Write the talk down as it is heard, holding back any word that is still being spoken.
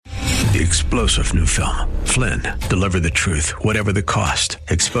The explosive new film, Flynn, deliver the truth, whatever the cost,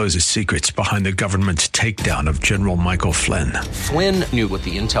 exposes secrets behind the government's takedown of General Michael Flynn. Flynn knew what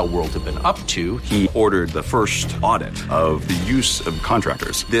the intel world had been up to. He ordered the first audit of the use of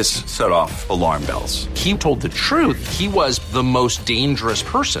contractors. This set off alarm bells. He told the truth. He was the most dangerous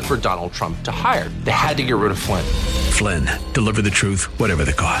person for Donald Trump to hire. They had to get rid of Flynn. Flynn, deliver the truth, whatever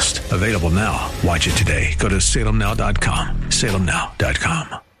the cost. Available now. Watch it today. Go to salemnow.com.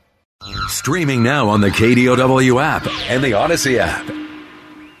 salemnow.com. Streaming now on the KDOW app and the Odyssey app.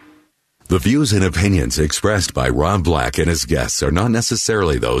 The views and opinions expressed by Rob Black and his guests are not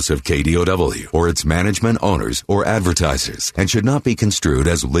necessarily those of KDOW or its management, owners, or advertisers and should not be construed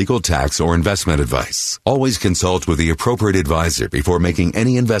as legal, tax, or investment advice. Always consult with the appropriate advisor before making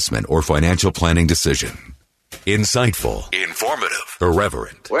any investment or financial planning decision. Insightful, informative,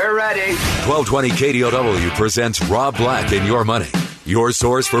 irreverent. We're ready. 1220 KDOW presents Rob Black and Your Money, your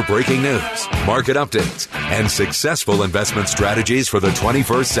source for breaking news, market updates, and successful investment strategies for the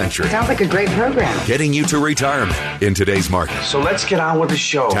 21st century. Sounds like a great program. Getting you to retirement in today's market. So let's get on with the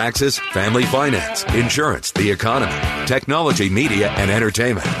show. Taxes, family finance, insurance, the economy, technology, media, and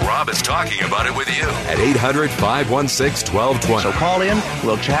entertainment. Rob is talking about it with you at 800-516-1220. So call in,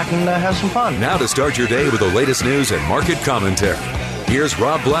 we'll chat and have some fun. Now to start your day with the latest news and market commentary. Here's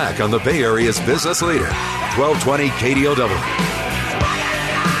Rob Black on the Bay Area's business leader, 1220 KDOW.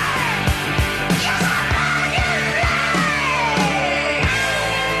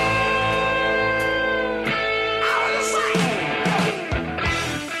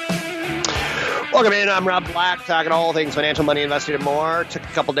 Welcome in. I'm Rob Black, talking all things financial, money, investing, and more. Took a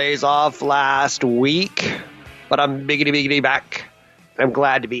couple days off last week, but I'm biggity back. I'm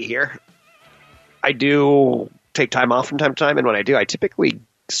glad to be here. I do take time off from time to time, and when I do, I typically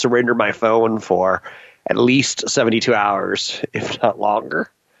surrender my phone for at least 72 hours, if not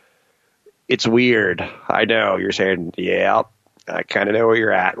longer. It's weird. I know. You're saying, yeah, I kind of know where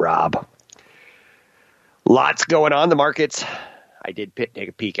you're at, Rob. Lots going on. The markets, I did take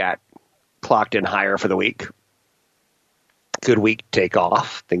a peek at. Clocked in higher for the week. Good week to take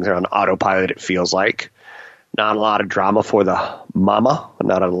off. Things are on autopilot, it feels like. Not a lot of drama for the mama.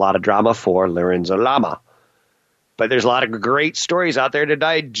 Not a lot of drama for Lorenzo Lama. But there's a lot of great stories out there to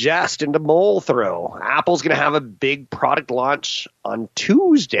digest and to mull through. Apple's going to have a big product launch on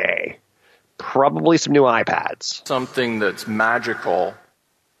Tuesday. Probably some new iPads. Something that's magical.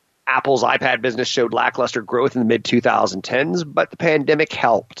 Apple's iPad business showed lackluster growth in the mid-2010s, but the pandemic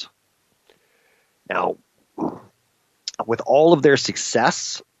helped. Now, with all of their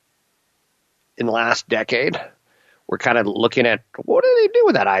success in the last decade, we're kind of looking at what do they do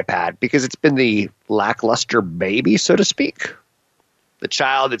with that iPad? Because it's been the lackluster baby, so to speak, the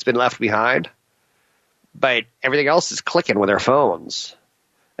child that's been left behind. But everything else is clicking with their phones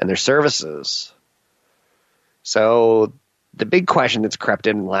and their services. So the big question that's crept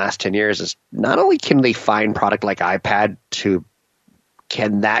in the last 10 years is not only can they find product like iPad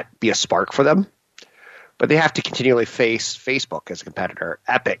can that be a spark for them? But they have to continually face Facebook as a competitor,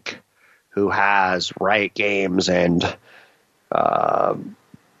 Epic, who has Riot Games and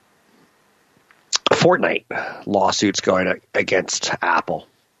Fortnite lawsuits going against Apple.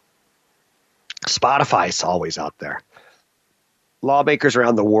 Spotify's always out there. Lawmakers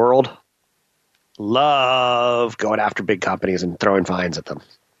around the world love going after big companies and throwing fines at them.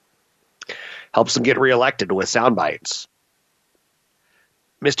 Helps them get reelected with sound bites.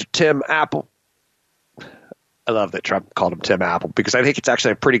 Mr. Tim Apple. I love that Trump called him Tim Apple because I think it's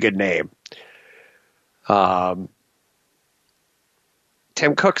actually a pretty good name. Tim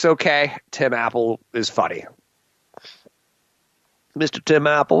Cook's okay. Tim Apple is funny. Mr. Tim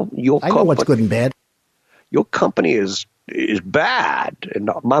Apple, I know what's good and bad. Your company is bad, and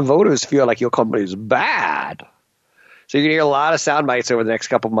my voters feel like your company is bad. So you're going to hear a lot of sound bites over the next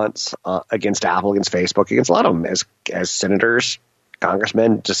couple months against Apple, against Facebook, against a lot of them as senators,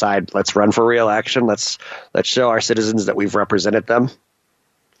 congressmen decide, let's run for re-election. Let's show our citizens that we've represented them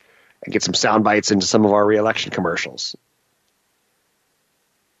and get some sound bites into some of our re-election commercials.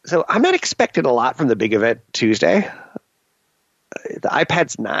 So I'm not expecting a lot from the big event Tuesday. The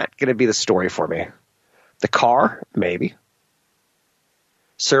iPad's not going to be the story for me. The car, maybe.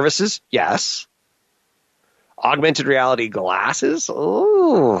 Services, yes. Augmented reality glasses,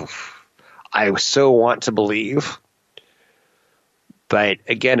 oh, I so want to believe. But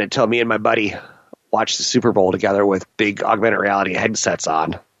again, until me and my buddy watch the Super Bowl together with big augmented reality headsets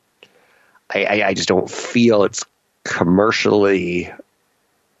on, I just don't feel it's commercially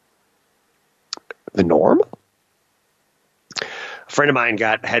the norm. A friend of mine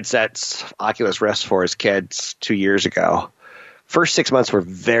got headsets, Oculus Rifts for his kids 2 years ago First 6 months were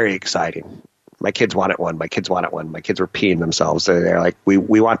very exciting. My kids wanted one. My kids wanted one. My kids were peeing themselves. They're like, we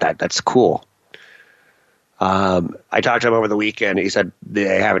want that. That's cool. I talked to him over the weekend. He said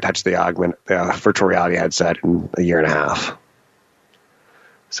they haven't touched the virtual reality headset in a year and a half.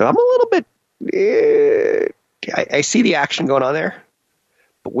 So I'm a little bit, I see the action going on there,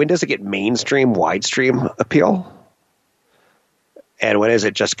 but when does it get mainstream, widestream appeal? And when is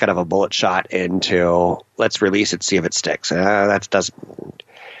it just kind of a bullet shot into, let's release it, see if it sticks? There's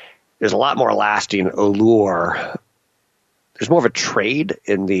a lot more lasting allure. There's more of a trade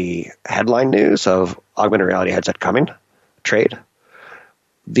in the headline news of augmented reality headset coming. Trade.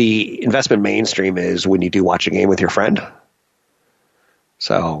 The investment mainstream is when you do watch a game with your friend.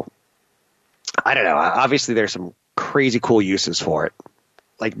 So, I don't know. Obviously, there's some crazy cool uses for it,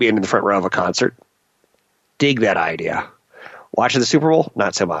 like being in the front row of a concert. Dig that idea. Watching the Super Bowl,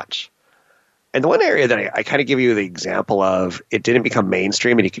 not so much. And the one area that I kind of give you the example of it didn't become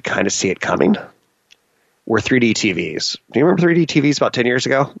mainstream and you could kind of see it coming were 3D TVs. Do you remember 3D TVs about 10 years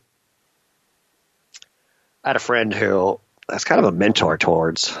ago? I had a friend who I was kind of a mentor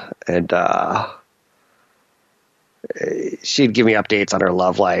towards, and she'd give me updates on her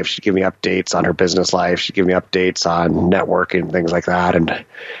love life. She'd give me updates on her business life. She'd give me updates on networking and things like that. And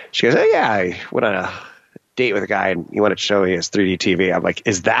she goes, "Oh, yeah, I went on a date with a guy and he wanted to show me his 3D TV." I'm like,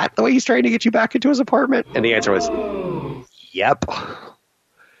 "Is that the way he's trying to get you back into his apartment?" And the answer was, "Yep."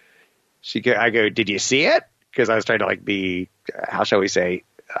 I go, "Did you see it?" Because I was trying to be, how shall we say,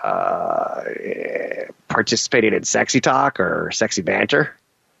 participating in sexy talk or sexy banter.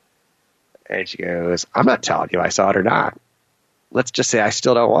 And she goes, "I'm not telling you I saw it or not. Let's just say I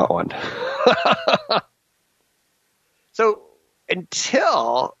still don't want one." So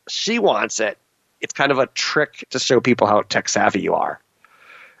until she wants it, it's kind of a trick to show people how tech savvy you are.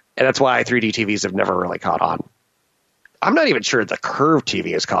 And that's why 3D TVs have never really caught on. I'm not even sure the curved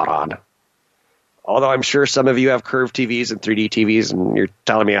TV has caught on. Although I'm sure some of you have curved TVs and 3D TVs, and you're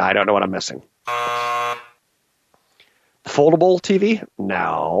telling me I don't know what I'm missing. Foldable TV?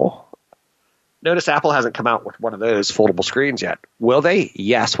 No. Notice Apple hasn't come out with one of those foldable screens yet. Will they?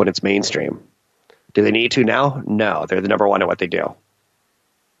 Yes, when it's mainstream. Do they need to now? No. They're the number one at what they do.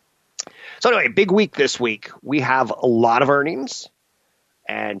 So anyway, big week this week. We have a lot of earnings.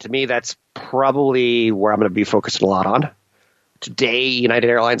 And to me, that's probably where I'm going to be focusing a lot on. Today, United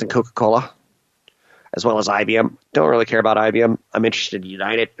Airlines and Coca-Cola, as well as IBM. Don't really care about IBM. I'm interested in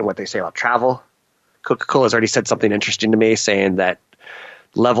United and what they say about travel. Coca-Cola has already said something interesting to me, saying that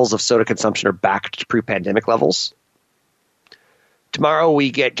levels of soda consumption are back to pre-pandemic levels. Tomorrow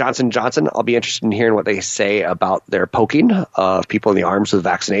we get Johnson & Johnson. I'll be interested in hearing what they say about their poking of people in the arms with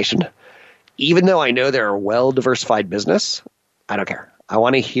vaccination. Even though I know they're a well-diversified business, I don't care. I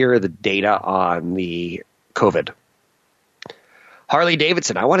want to hear the data on the COVID. Harley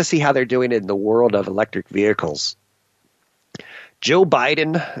Davidson, I want to see how they're doing in the world of electric vehicles. Joe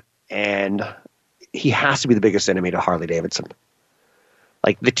Biden, and he has to be the biggest enemy to Harley Davidson.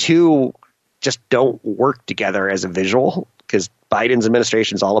 The two just don't work together as a visual, because Biden's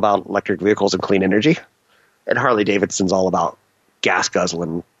administration is all about electric vehicles and clean energy, and Harley Davidson's all about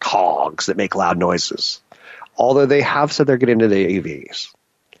gas-guzzling hogs that make loud noises. Although they have said they're getting into the EVs.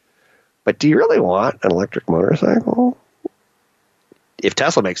 But do you really want an electric motorcycle? If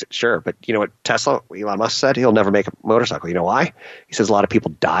Tesla makes it, sure. But you know what Elon Musk said? He'll never make a motorcycle. You know why? He says a lot of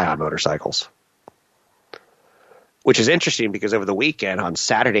people die on motorcycles. Which is interesting because over the weekend on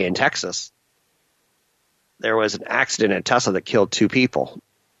Saturday in Texas, there was an accident at Tesla that killed 2 people.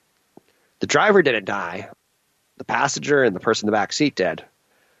 The driver didn't die. The passenger and the person in the back seat did.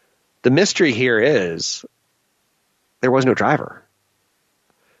 The mystery here is there was no driver.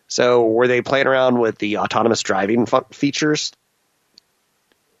 So were they playing around with the autonomous driving features?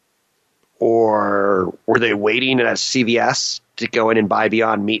 Or were they waiting at a CVS to go in and buy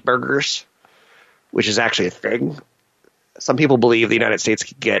Beyond Meat burgers, which is actually a thing? Some people believe the United States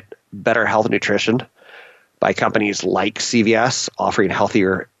could get better health and nutrition by companies like CVS offering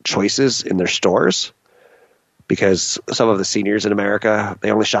healthier choices in their stores, because some of the seniors in America,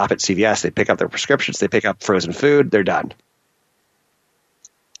 they only shop at CVS. They pick up their prescriptions. They pick up frozen food. They're done.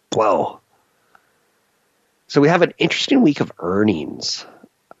 Whoa. So we have an interesting week of earnings.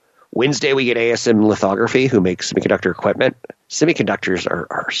 Wednesday, we get ASM Lithography, who makes semiconductor equipment. Semiconductors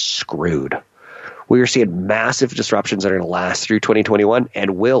are screwed. We are seeing massive disruptions that are going to last through 2021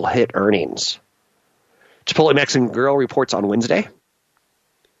 and will hit earnings. Chipotle Mexican Grill reports on Wednesday.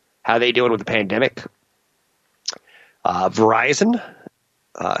 How are they doing with the pandemic? Verizon,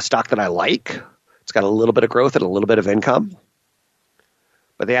 stock that I like. It's got a little bit of growth and a little bit of income.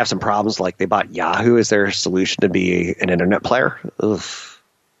 but they have some problems, like they bought Yahoo as their solution to be an internet player. Ugh.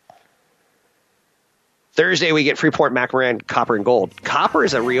 Thursday, we get Freeport-McMoRan copper and gold. Copper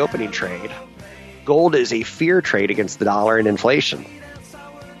is a reopening trade. Gold is a fear trade against the dollar and inflation.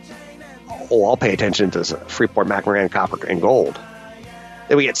 Oh, I'll pay attention to Freeport-McMoRan copper and gold.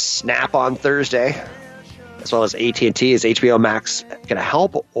 Then we get Snap on Thursday, as well as AT&T. Is HBO Max going to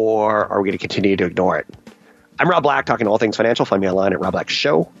help, or are we going to continue to ignore it? I'm Rob Black, talking all things financial. Find me online at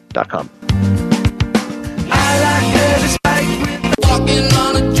robblackshow.com.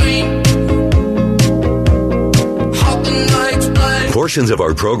 Portions of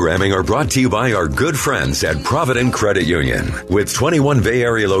our programming are brought to you by our good friends at Provident Credit Union. With 21 Bay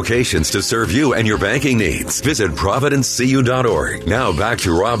Area locations to serve you and your banking needs, visit providencecu.org. Now back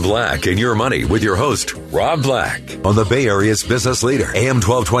to Rob Black and Your Money with your host, Rob Black, on the Bay Area's business leader, AM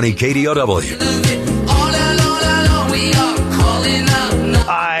 1220 KDOW.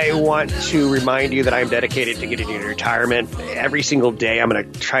 I want to remind you that I'm dedicated to getting you to retirement. Every single day, I'm going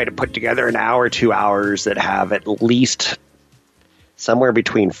to try to put together an hour, 2 hours that have at least somewhere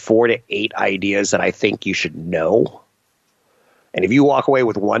between 4 to 8 ideas that I think you should know. And if you walk away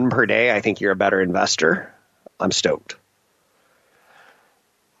with one per day, I think you're a better investor. I'm stoked.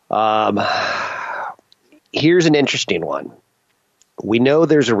 Here's an interesting one. We know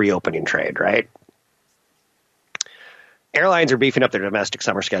there's a reopening trade, right? Airlines are beefing up their domestic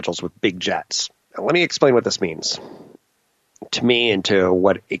summer schedules with big jets. Now, let me explain what this means to me and to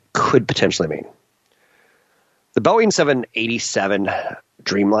what it could potentially mean. The Boeing 787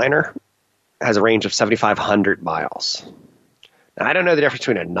 Dreamliner has a range of 7,500 miles. Now, I don't know the difference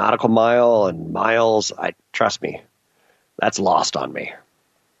between a nautical mile and miles. Trust me, that's lost on me.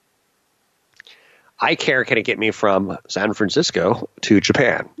 I care, can it get me from San Francisco to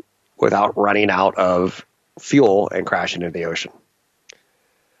Japan without running out of fuel and crashing into the ocean?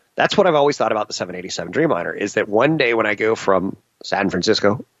 That's what I've always thought about the 787 Dreamliner, is that one day when I go from San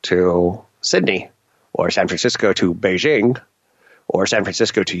Francisco to Sydney, or San Francisco to Beijing, or San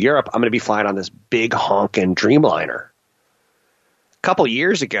Francisco to Europe, I'm going to be flying on this big honking Dreamliner. A couple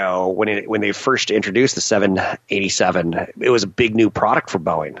years ago, when they first introduced the 787, it was a big new product for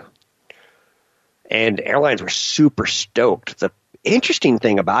Boeing. And airlines were super stoked. The interesting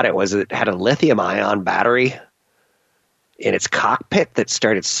thing about it was it had a lithium-ion battery in its cockpit that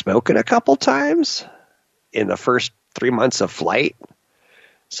started smoking a couple times in the first 3 months of flight.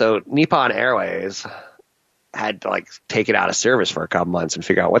 So Nippon Airways had to take it out of service for a couple months and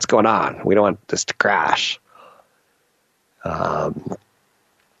figure out what's going on. We don't want this to crash. But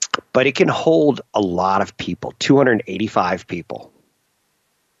it can hold a lot of people, 285 people.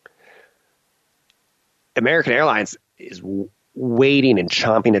 American Airlines is waiting and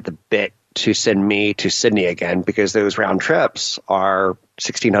chomping at the bit to send me to Sydney again, because those round trips are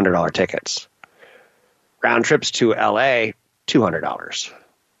 $1,600 tickets. Round trips to LA, $200.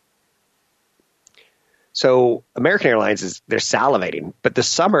 So American Airlines they're salivating, but this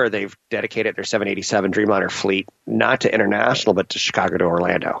summer they've dedicated their 787 Dreamliner fleet not to international, but to Chicago to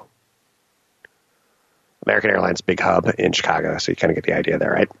Orlando. American Airlines big hub in Chicago, so you kind of get the idea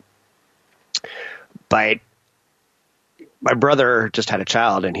there, right? But my brother just had a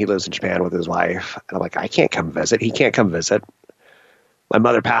child, and he lives in Japan with his wife. And I'm like, I can't come visit. He can't come visit. My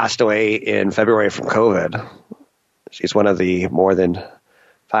mother passed away in February from COVID. She's one of the more than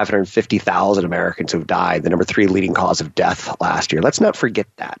 550,000 Americans who've died, the number 3 leading cause of death last year. Let's not forget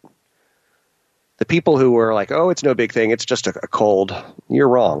that. The people who were like, oh, it's no big thing, it's just a cold, you're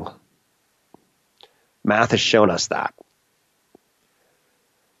wrong. Math has shown us that.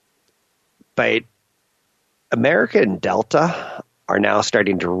 But America and Delta are now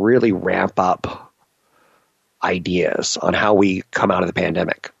starting to really ramp up ideas on how we come out of the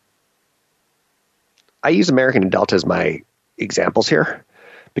pandemic. I use American and Delta as my examples here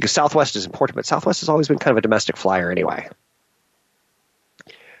because Southwest is important, but Southwest has always been kind of a domestic flyer anyway.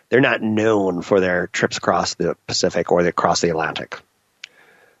 They're not known for their trips across the Pacific or across the Atlantic.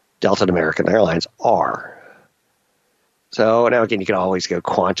 Delta and American Airlines are. So now again, you can always go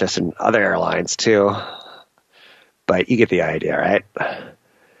Qantas and other airlines too, but you get the idea, right?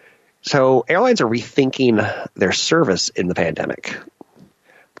 So airlines are rethinking their service in the pandemic.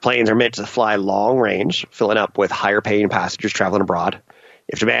 Planes are meant to fly long range, filling up with higher paying passengers traveling abroad.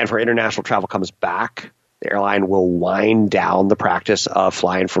 If demand for international travel comes back, the airline will wind down the practice of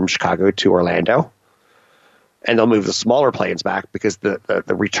flying from Chicago to Orlando, and they'll move the smaller planes back because the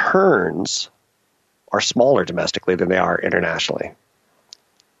returns are smaller domestically than they are internationally.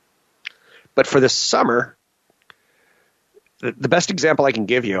 But for this summer, the best example I can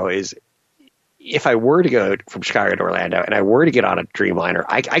give you is if I were to go from Chicago to Orlando and I were to get on a Dreamliner,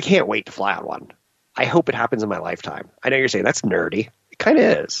 I can't wait to fly on one. I hope it happens in my lifetime. I know you're saying that's nerdy. It kind of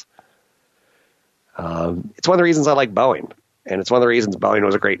is. It's one of the reasons I like Boeing. And it's one of the reasons Boeing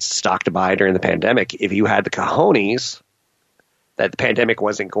was a great stock to buy during the pandemic. If you had the cojones that the pandemic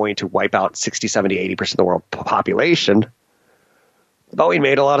wasn't going to wipe out 60, 70, 80% of the world population, Boeing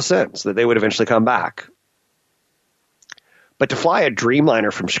made a lot of sense that they would eventually come back. But to fly a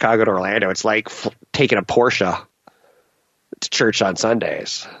Dreamliner from Chicago to Orlando, it's like taking a Porsche to church on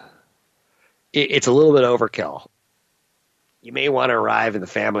Sundays. It's a little bit overkill. You may want to arrive in the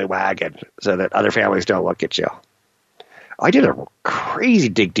family wagon so that other families don't look at you. I did a crazy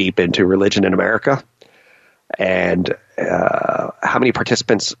dig deep into religion in America and how many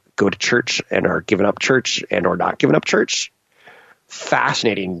participants go to church and are giving up church and or not giving up church.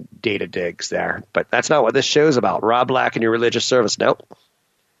 Fascinating data digs there, but that's not what this show's about. Rob Black and your religious service. Nope.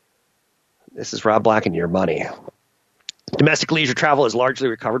 This is Rob Black and your money. Domestic leisure travel is largely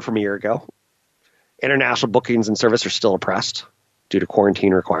recovered from a year ago. International bookings and service are still oppressed due to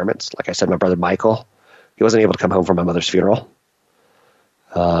quarantine requirements. Like I said, my brother Michael, he wasn't able to come home from my mother's funeral.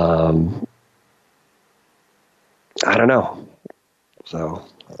 I don't know. So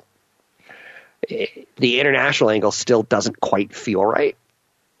the international angle still doesn't quite feel right,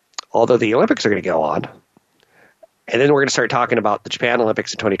 although the Olympics are going to go on. And then we're going to start talking about the Japan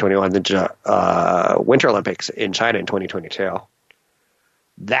Olympics in 2021, the Winter Olympics in China in 2022.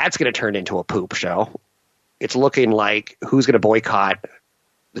 That's going to turn into a poop show. It's looking like who's going to boycott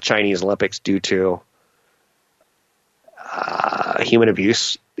the Chinese Olympics due to human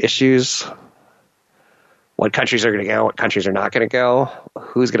abuse issues. What countries are going to go, what countries are not going to go,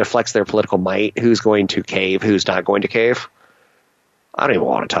 who's going to flex their political might, who's going to cave, who's not going to cave. I don't even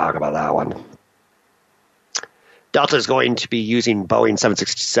want to talk about that one. Delta is going to be using Boeing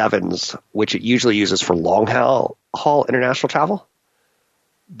 767s, which it usually uses for long haul international travel.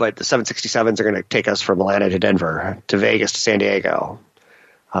 But the 767s are going to take us from Atlanta to Denver, to Vegas, to San Diego,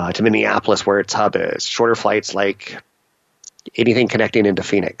 to Minneapolis, where its hub is. Shorter flights like anything connecting into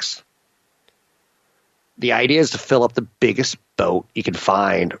Phoenix. The idea is to fill up the biggest boat you can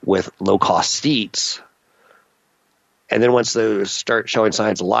find with low-cost seats. And then once those start showing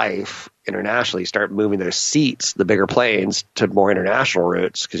signs of life internationally, start moving those seats, the bigger planes, to more international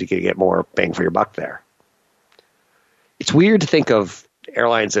routes because you can get more bang for your buck there. It's weird to think of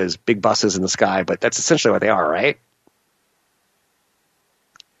airlines as big buses in the sky, but that's essentially what they are, right?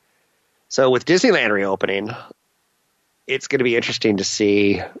 So with Disneyland reopening, it's going to be interesting to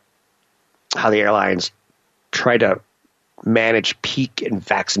see how the airlines try to manage peak and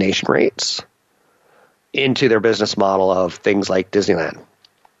vaccination rates into their business model of things like Disneyland.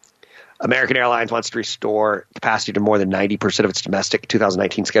 American Airlines wants to restore capacity to more than 90% of its domestic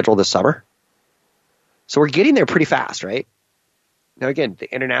 2019 schedule this summer. So we're getting there pretty fast, right? Now, again, the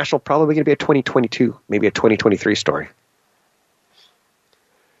international probably going to be a 2022, maybe a 2023 story.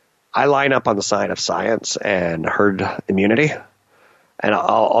 I line up on the side of science and herd immunity, and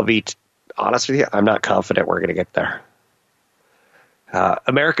I'll be honest with you, I'm not confident we're going to get there.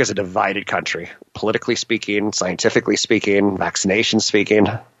 America is a divided country, politically speaking, scientifically speaking, vaccination speaking.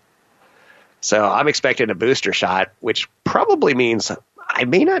 So I'm expecting a booster shot, which probably means I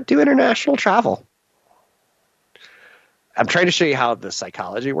may not do international travel. I'm trying to show you how the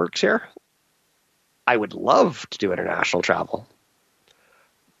psychology works here. I would love to do international travel.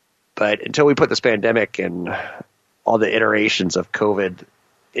 But until we put this pandemic and all the iterations of COVID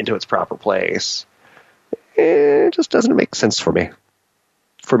into its proper place, it just doesn't make sense for me.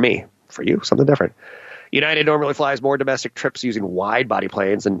 For you, something different. United normally flies more domestic trips using wide-body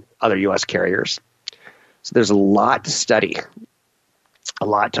planes than other U.S. carriers. So there's a lot to study, a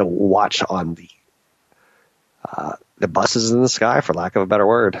lot to watch on the buses in the sky, for lack of a better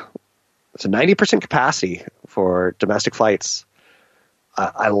word. It's a 90% capacity for domestic flights.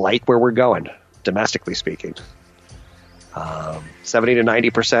 I like where we're going, domestically speaking. 70 to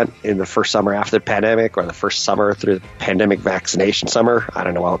 90% in the first summer after the pandemic, or the first summer through the pandemic vaccination summer. I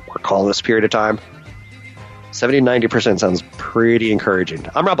don't know what we're calling this period of time. 70 to 90% sounds pretty encouraging.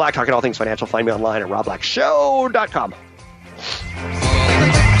 I'm Rob Black, talking all things financial. Find me online at robblackshow.com.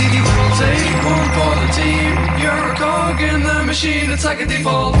 Take one for the team. You're a cog in the machine. It's like a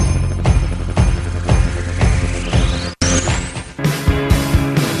default.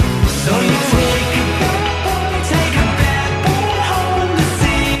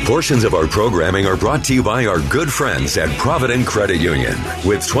 Portions of our programming are brought to you by our good friends at Provident Credit Union.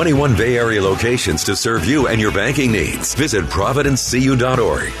 With 21 Bay Area locations to serve you and your banking needs, visit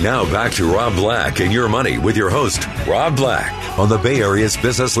providencecu.org. Now back to Rob Black and Your Money with your host, Rob Black, on the Bay Area's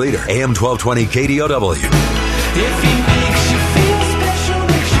business leader, AM 1220 KDOW. If he makes you feel special,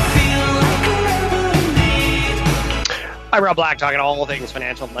 makes you feel like a lemonade. I'm Rob Black, talking all things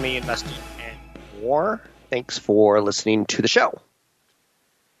financial, money, investing, and more. Thanks for listening to the show.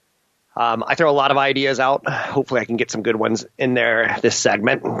 I throw a lot of ideas out. Hopefully I can get some good ones in there this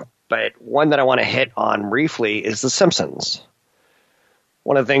segment. But one that I want to hit on briefly is The Simpsons.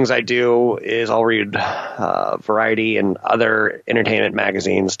 One of the things I do is I'll read Variety and other entertainment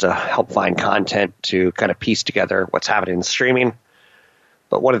magazines to help find content to kind of piece together what's happening in streaming.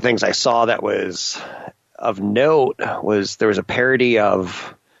 But one of the things I saw that was of note was there was a parody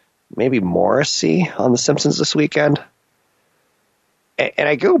of maybe Morrissey on The Simpsons this weekend. And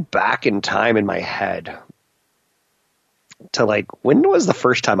I go back in time in my head to like, when was the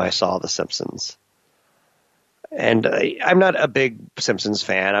first time I saw The Simpsons? And I'm not a big Simpsons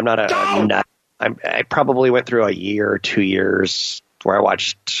fan. I'm not a nut. I probably went through a year or 2 years where I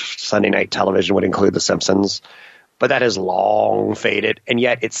watched Sunday night television would include The Simpsons, but that is long faded, and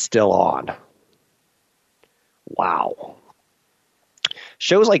yet it's still on. Wow.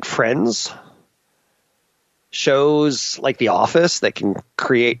 Shows like Friends, shows like The Office that can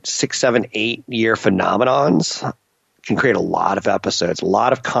create 6, 7, 8 year phenomenons can create a lot of episodes, a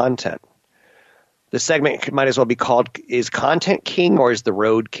lot of content. The segment might as well be called, is content king or is the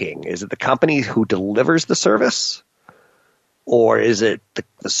road king? Is it the company who delivers the service, or is it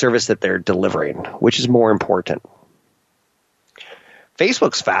the service that they're delivering? Which is more important?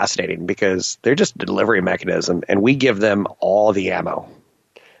 Facebook's fascinating because they're just a delivery mechanism, and we give them all the ammo.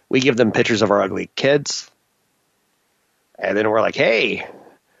 We give them pictures of our ugly kids, and then we're like, hey,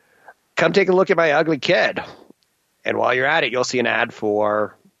 come take a look at my ugly kid. And while you're at it, you'll see an ad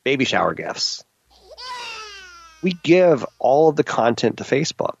for baby shower gifts. We give all of the content to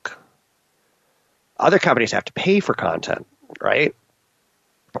Facebook. Other companies have to pay for content, right?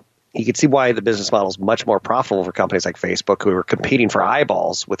 You can see why the business model is much more profitable for companies like Facebook, who are competing for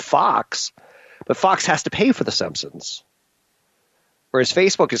eyeballs with Fox, but Fox has to pay for The Simpsons. Whereas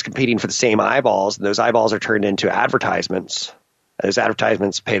Facebook is competing for the same eyeballs, and those eyeballs are turned into advertisements. Those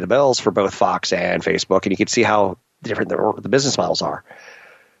advertisements pay the bills for both Fox and Facebook, and you can see how different the business models are.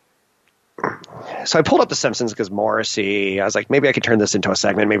 So I pulled up The Simpsons because Morrissey, I was like, maybe I could turn this into a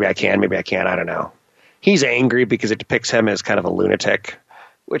segment. Maybe I can, maybe I can't. I don't know. He's angry because it depicts him as kind of a lunatic,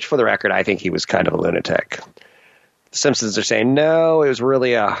 which for the record, I think he was kind of a lunatic. The Simpsons are saying, no, it was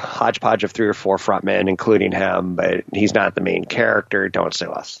really a hodgepodge of 3 or 4 frontmen, including him, but he's not the main character. Don't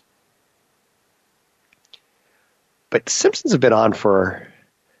sue us. But The Simpsons have been on for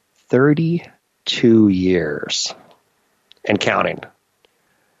 32 years and counting.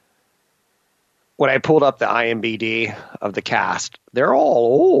 When I pulled up the IMDb of the cast, they're all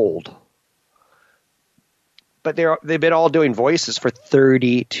old. But they've been all doing voices for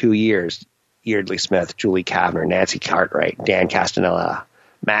 32 years. Yeardley Smith, Julie Kavner, Nancy Cartwright, Dan Castanella,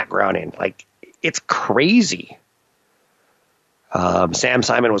 Matt Groening. Like, it's crazy. Sam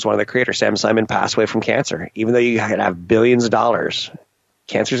Simon was one of the creators. Sam Simon passed away from cancer. Even though you could have billions of dollars,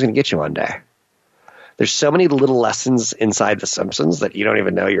 cancer's going to get you one day. There's so many little lessons inside The Simpsons that you don't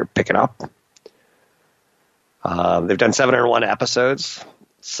even know you're picking up. They've done 701 episodes.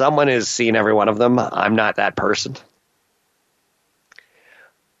 Someone has seen every one of them. I'm not that person.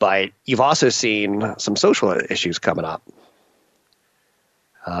 But you've also seen some social issues coming up.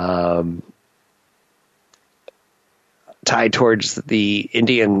 Tied towards the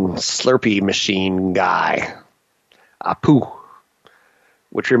Indian Slurpee machine guy, Apu,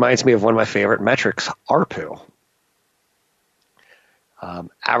 which reminds me of one of my favorite metrics, ARPU.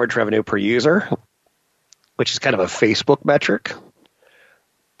 Average revenue per user, which is kind of a Facebook metric.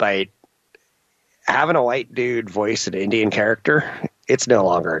 But having a white dude voice an Indian character, it's no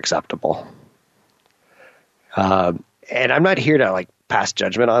longer acceptable. And I'm not here to like pass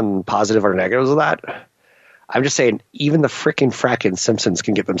judgment on positive or negatives of that. I'm just saying, even the frickin' Simpsons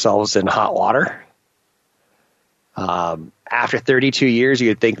can get themselves in hot water. After 32 years,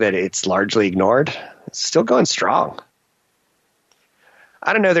 you'd think that it's largely ignored. It's still going strong.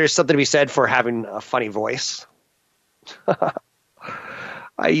 I don't know. There's something to be said for having a funny voice.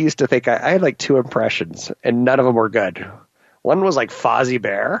 I used to think I had like 2 impressions, and none of them were good. One was like Fozzie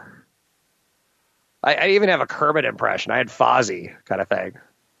Bear. I even have a Kermit impression. I had Fozzie kind of thing.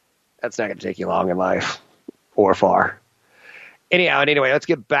 That's not going to take you long in life or far. Anyway, let's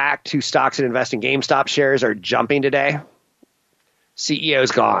get back to stocks and investing. GameStop shares are jumping today.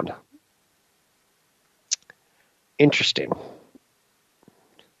 CEO's gone. Interesting.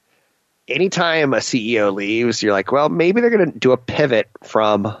 Anytime a CEO leaves, you're like, well, maybe they're going to do a pivot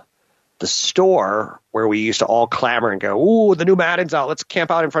from the store where we used to all clamor and go, ooh, the new Madden's out. Let's camp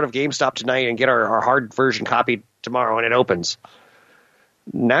out in front of GameStop tonight and get our hard version copied tomorrow when it opens.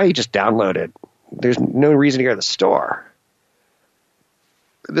 Now you just download it. There's no reason to go to the store.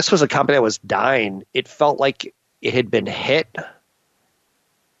 This was a company that was dying. It felt like it had been hit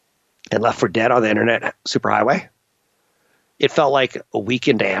and left for dead on the internet superhighway. It felt like a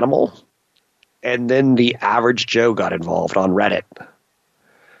weakened animal. And then the average Joe got involved on Reddit.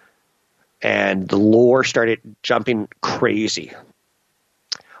 And the lore started jumping crazy.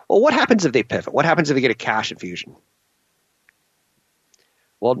 Well, what happens if they pivot? What happens if they get a cash infusion?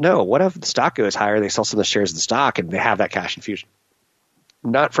 Well, no. What if the stock goes higher, they sell some of the shares of the stock, and they have that cash infusion?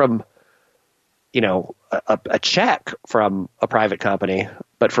 Not from, a check from a private company,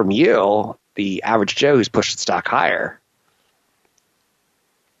 but from you, the average Joe who's pushed the stock higher.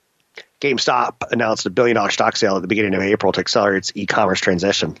 GameStop announced $1 billion stock sale at the beginning of April to accelerate its e-commerce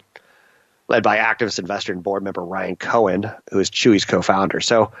transition, led by activist investor and board member Ryan Cohen, who is Chewy's co-founder.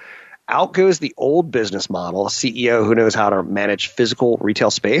 So out goes the old business model, a CEO who knows how to manage physical retail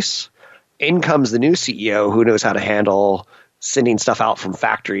space. In comes the new CEO who knows how to handle sending stuff out from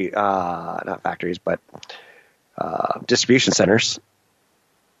distribution centers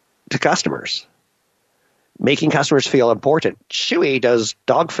to customers, making customers feel important. Chewy does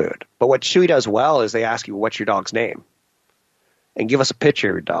dog food, but what Chewy does well is they ask you, what's your dog's name? And give us a picture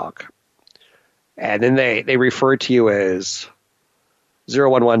of your dog. And then they refer to you as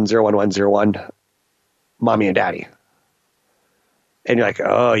 011-01101, mommy and daddy. And you're like,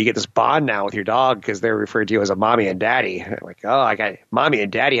 oh, you get this bond now with your dog because they're referred to you as a mommy and daddy. I'm like, oh, I got mommy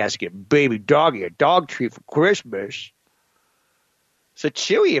and daddy has to get baby doggy a dog treat for Christmas. So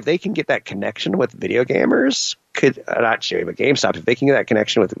Chewy, if they can get that connection with video gamers, not Chewy, but GameStop, if they can get that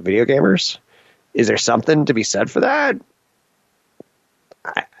connection with video gamers, is there something to be said for that?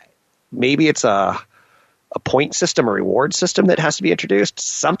 Maybe it's a point system, a reward system that has to be introduced.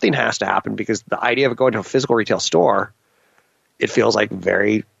 Something has to happen because the idea of going to a physical retail store, it feels like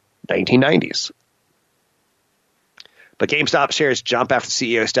very 1990s. But GameStop shares jump after the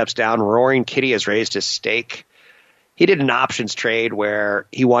CEO steps down. Roaring Kitty has raised his stake. He did an options trade where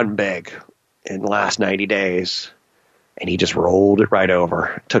he won big in the last 90 days, and he just rolled it right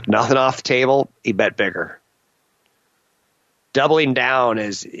over. Took nothing off the table. He bet bigger. Doubling down,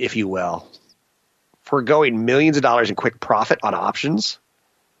 as if you will, foregoing millions of dollars in quick profit on options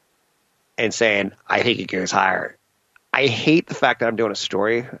and saying, I think it goes higher. I hate the fact that I'm doing a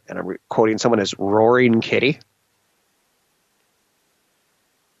story and I'm quoting someone as Roaring Kitty.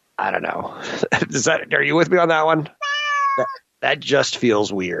 I don't know. Are you with me on that one? That just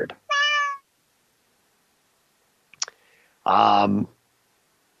feels weird.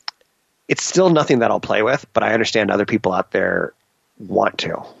 It's still nothing that I'll play with, but I understand other people out there want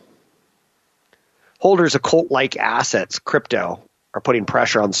to. Holders of cult-like assets, crypto, are putting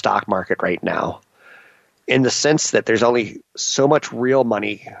pressure on the stock market right now, in the sense that there's only so much real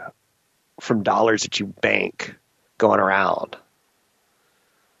money from dollars that you bank going around.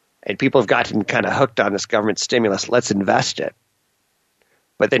 And people have gotten kind of hooked on this government stimulus. Let's invest it.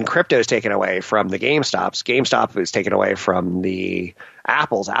 But then crypto is taken away from the GameStops. GameStop is taken away from the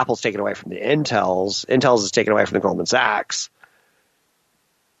Apples. Apple's taken away from the Intels. Intels is taken away from the Goldman Sachs.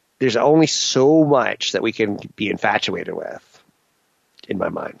 There's only so much that we can be infatuated with, in my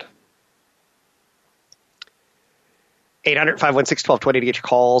mind. 800-516-1220 to get your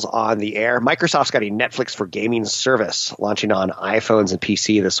calls on the air. Microsoft's got a Netflix for gaming service launching on iPhones and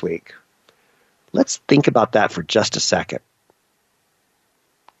PC this week. Let's think about that for just a second.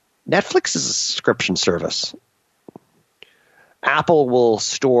 Netflix is a subscription service. Apple will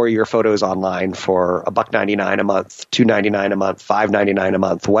store your photos online for $1.99 a month, $2.99 a month, $5.99 a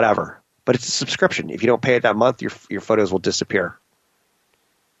month, whatever. But it's a subscription. If you don't pay it that month, your photos will disappear.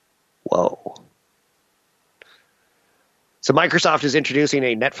 Whoa. So Microsoft is introducing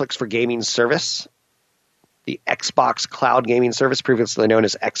a Netflix for gaming service. The Xbox Cloud gaming service, previously known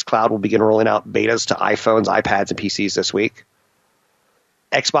as xCloud, will begin rolling out betas to iPhones, iPads, and PCs this week.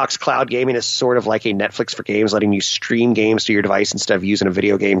 Xbox Cloud Gaming is sort of like a Netflix for games, letting you stream games to your device instead of using a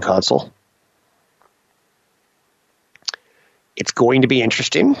video game console. It's going to be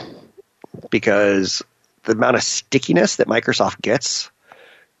interesting because the amount of stickiness that Microsoft gets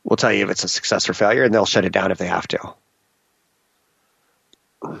will tell you if it's a success or failure, and they'll shut it down if they have to.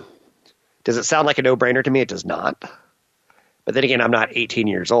 Does it sound like a no-brainer to me? It does not. But then again, I'm not 18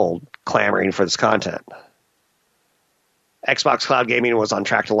 years old clamoring for this content. Xbox Cloud Gaming was on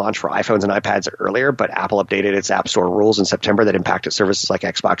track to launch for iPhones and iPads earlier, but Apple updated its App Store rules in September that impacted services like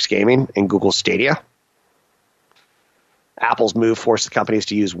Xbox Gaming and Google Stadia. Apple's move forced the companies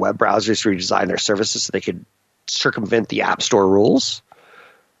to use web browsers to redesign their services so they could circumvent the App Store rules.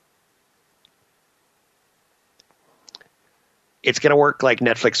 It's going to work like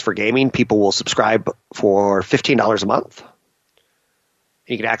Netflix for gaming. People will subscribe for $15 a month.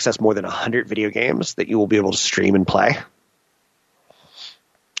 You can access more than 100 video games that you will be able to stream and play.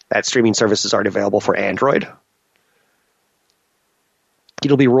 That streaming service is already available for Android.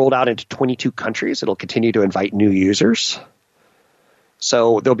 It'll be rolled out into 22 countries. It'll continue to invite new users.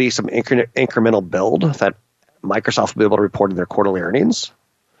 So there'll be some incremental build that Microsoft will be able to report in their quarterly earnings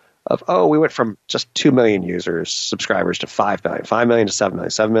of, we went from just 2 million subscribers to 5 million, 5 million to 7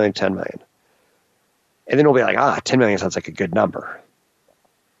 million, 7 million, 10 million. And then we'll be like, 10 million sounds like a good number.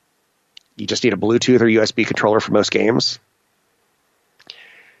 You just need a Bluetooth or USB controller for most games.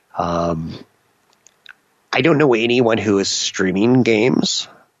 I don't know anyone who is streaming games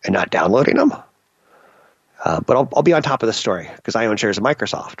and not downloading them. But I'll be on top of this story because I own shares of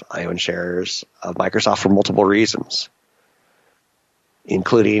Microsoft. I own shares of Microsoft for multiple reasons,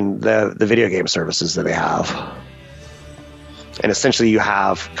 including the video game services that they have. And essentially you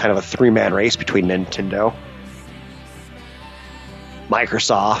have kind of a three-man race between Nintendo,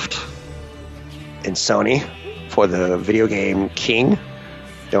 Microsoft, and Sony for the video game king.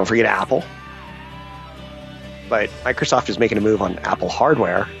 Don't forget Apple. But Microsoft is making a move on Apple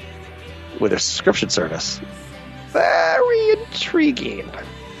hardware with a subscription service. Very intriguing.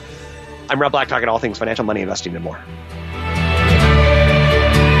 I'm Rob Black, talking all things financial, money, investing, and more.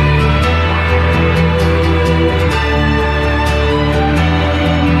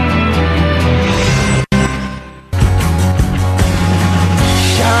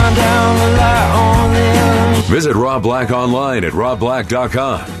 Visit Rob Black online at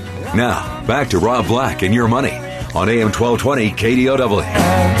robblack.com. Now, back to Rob Black and Your Money on AM 1220 KDOW.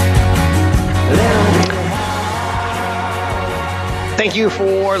 Thank you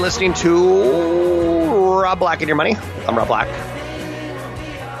for listening to Rob Black and Your Money. I'm Rob Black.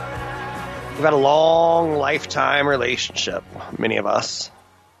 We've had a long lifetime relationship, many of us.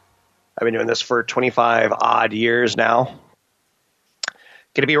 I've been doing this for 25 odd years now.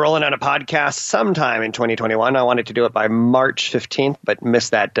 Going to be rolling on a podcast sometime in 2021. I wanted to do it by March 15th, but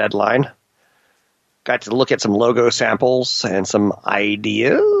missed that deadline. Got to look at some logo samples and some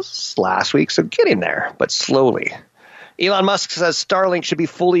ideas last week, so getting there, but slowly. Elon Musk says Starlink should be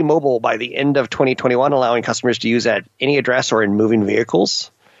fully mobile by the end of 2021, allowing customers to use at any address or in moving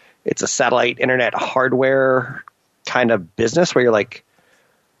vehicles. It's a satellite internet hardware kind of business where you're like,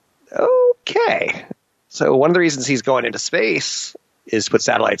 okay. So one of the reasons he's going into space is put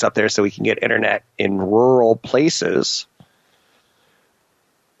satellites up there so we can get internet in rural places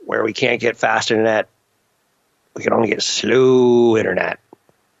where we can't get fast internet. We can only get slow internet.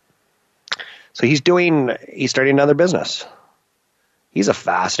 So he's starting another business. He's a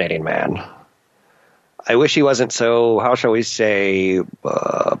fascinating man. I wish he wasn't so, how shall we say,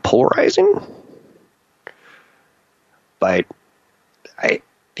 polarizing. But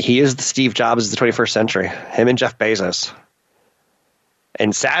he is the Steve Jobs of the 21st century. Him and Jeff Bezos.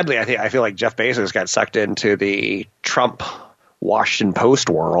 And sadly, I feel like Jeff Bezos got sucked into the Trump Washington Post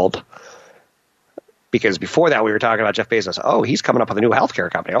world. Because before that, we were talking about Jeff Bezos. Oh, he's coming up with a new healthcare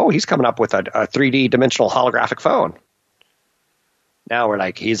company. Oh, he's coming up with a 3D dimensional holographic phone. Now we're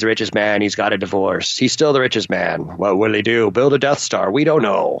like, he's the richest man. He's got a divorce. He's still the richest man. What will he do? Build a Death Star? We don't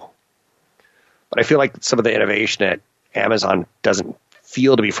know. But I feel like some of the innovation at Amazon doesn't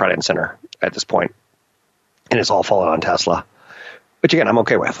feel to be front and center at this point. And it's all fallen on Tesla. Which, again, I'm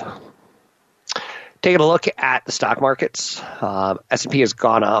okay with. Taking a look at the stock markets, S&P has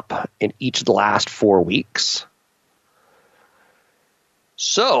gone up in each of the last 4 weeks.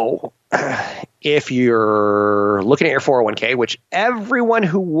 So if you're looking at your 401k, which everyone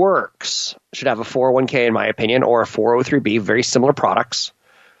who works should have a 401k, in my opinion, or a 403b, very similar products.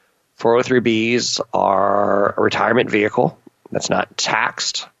 403bs are a retirement vehicle that's not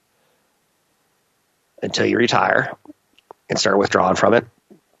taxed until you retire and start withdrawing from it.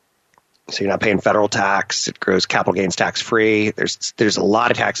 So you're not paying federal tax. It grows capital gains tax free. There's a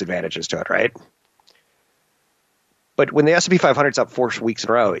lot of tax advantages to it, right? But when the S&P 500 is up 4 weeks in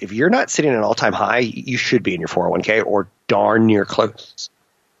a row, if you're not sitting at an all-time high, you should be in your 401k or darn near close.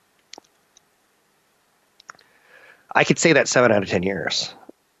 I could say that 7 out of 10 years.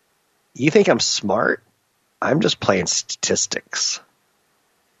 You think I'm smart? I'm just playing statistics.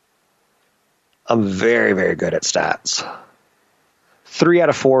 I'm very, very good at stats. 3 out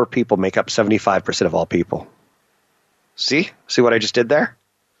of 4 people make up 75% of all people. See what I just did there?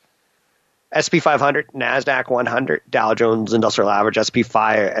 S&P 500, NASDAQ 100, Dow Jones Industrial Average, S&P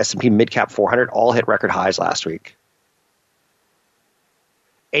Midcap 400 all hit record highs last week.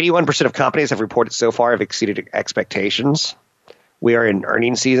 81% of companies have reported so far have exceeded expectations. We are in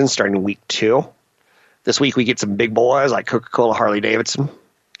earnings season starting week 2. This week we get some big boys like Coca-Cola, Harley-Davidson.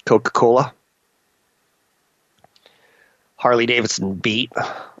 Coca-Cola. Harley-Davidson beat.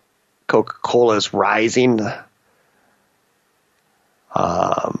 Coca-Cola is rising.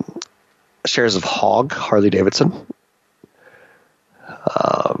 Shares of Hog, Harley-Davidson.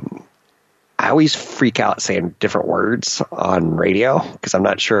 I always freak out saying different words on radio because I'm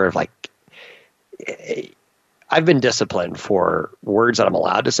not sure if I've been disciplined for words that I'm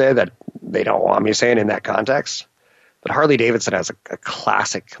allowed to say that they don't want me saying in that context. But Harley-Davidson has a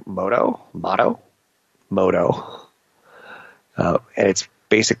classic motto, and it's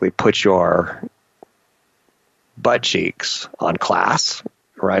basically put your butt cheeks on class.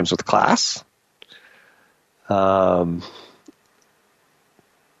 Rhymes with class. They're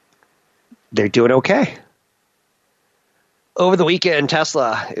doing okay. Over the weekend,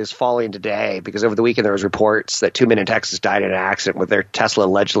 Tesla is falling today because over the weekend there was reports that 2 men in Texas died in an accident with their Tesla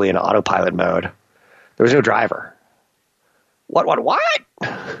allegedly in autopilot mode. There was no driver. What?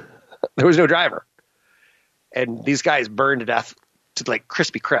 There was no driver. And these guys burned to death to like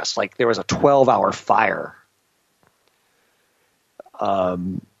crispy crisp. Like there was a 12-hour fire.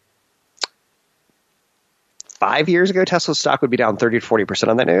 5 years ago, Tesla stock would be down 30 to 40%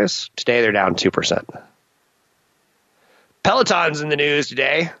 on that news. Today, they're down 2%. Peloton's in the news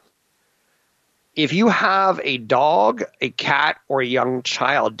today. If you have a dog, a cat, or a young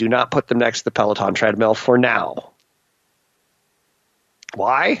child, do not put them next to the Peloton treadmill for now.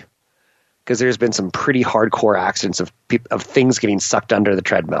 Why? Because there's been some pretty hardcore accidents of things getting sucked under the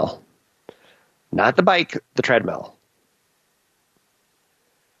treadmill. Not the bike, the treadmill.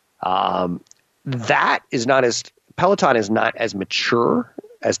 Peloton is not as mature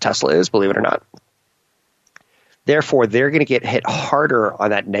as Tesla is, believe it or not. Therefore, they're going to get hit harder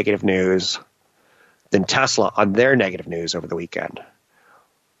on that negative news than Tesla on their negative news over the weekend.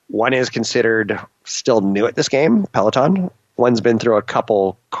 One is considered still new at this game, Peloton. One's been through a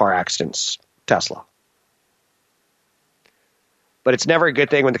couple car accidents, Tesla. But it's never a good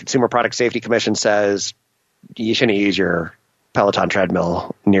thing when the Consumer Product Safety Commission says you shouldn't use your Peloton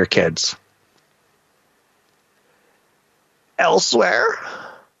treadmill near kids. Elsewhere,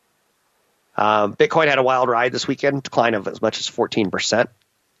 Bitcoin had a wild ride this weekend, decline of as much as 14%.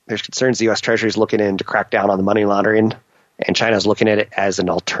 There's concerns the U.S. Treasury is looking in to crack down on the money laundering, and China is looking at it as an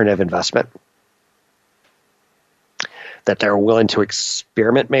alternative investment that they're willing to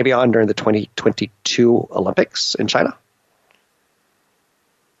experiment maybe on during the 2022 Olympics in China.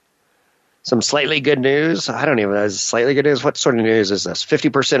 Some slightly good news. I don't even know. Is slightly good news? What sort of news is this?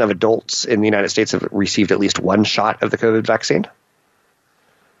 50% of adults in the United States have received at least one shot of the COVID vaccine.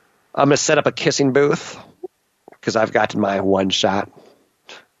 I'm going to set up a kissing booth because I've gotten my one shot.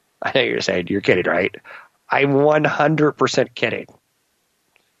 I know you're saying, you're kidding, right? I'm 100% kidding.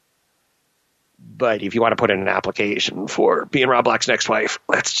 But if you want to put in an application for being Rob Black's next wife,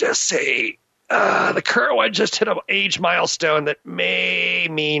 let's just say the current one just hit an age milestone that may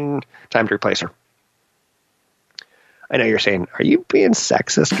mean time to replace her. I know you're saying, are you being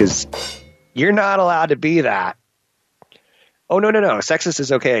sexist? Because you're not allowed to be that. Oh, no. Sexist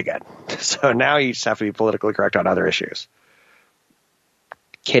is okay again. So now you just have to be politically correct on other issues.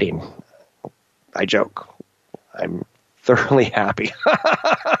 Kidding. I joke. I'm thoroughly happy.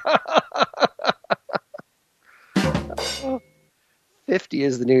 50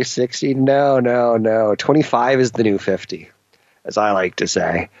 is the new 60. No. 25 is the new 50, as I like to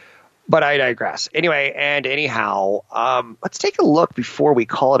say. But I digress. Anyway, and anyhow, let's take a look before we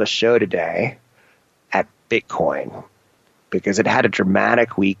call it a show today at Bitcoin, because it had a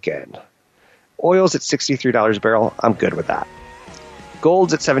dramatic weekend. Oil's at $63 a barrel. I'm good with that.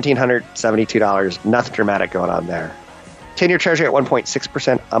 Gold's at $1,772. Nothing dramatic going on there. 10-year Treasury at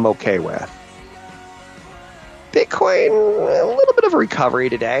 1.6%. I'm okay with. Bitcoin, a little bit of a recovery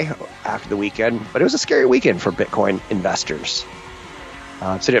today after the weekend, but it was a scary weekend for Bitcoin investors.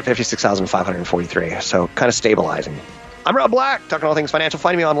 Sitting at 56,543, so kind of stabilizing. I'm Rob Black, talking all things financial.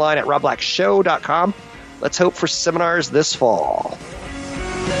 Find me online at robblackshow.com. Let's hope for seminars this fall.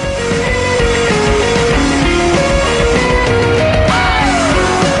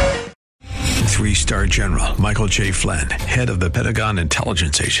 Three-star General Michael J. Flynn, head of the Pentagon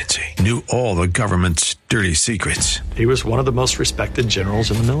Intelligence Agency, knew all the government's dirty secrets. He was one of the most respected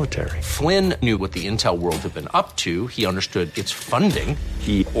generals in the military. Flynn knew what the intel world had been up to. He understood its funding.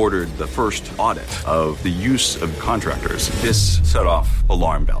 He ordered the first audit of the use of contractors. This set off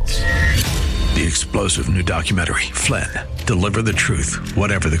alarm bells. The explosive new documentary, Flynn, Deliver the Truth,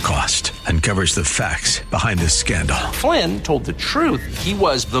 Whatever the Cost, uncovers the facts behind this scandal. Flynn told the truth. He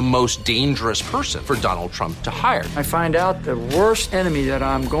was the most dangerous person for Donald Trump to hire. I find out the worst enemy that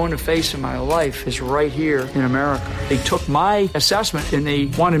I'm going to face in my life is right here in America. They took my assessment and they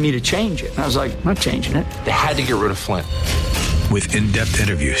wanted me to change it. And I was like, I'm not changing it. They had to get rid of Flynn. With in-depth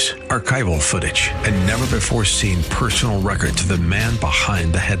interviews, archival footage, and never-before-seen personal records of the man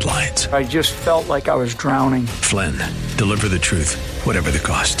behind the headlines. I just felt like I was drowning. Flynn, Deliver the Truth, Whatever the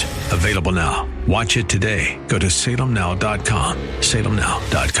Cost. Available now. Watch it today. Go to salemnow.com.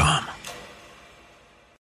 salemnow.com.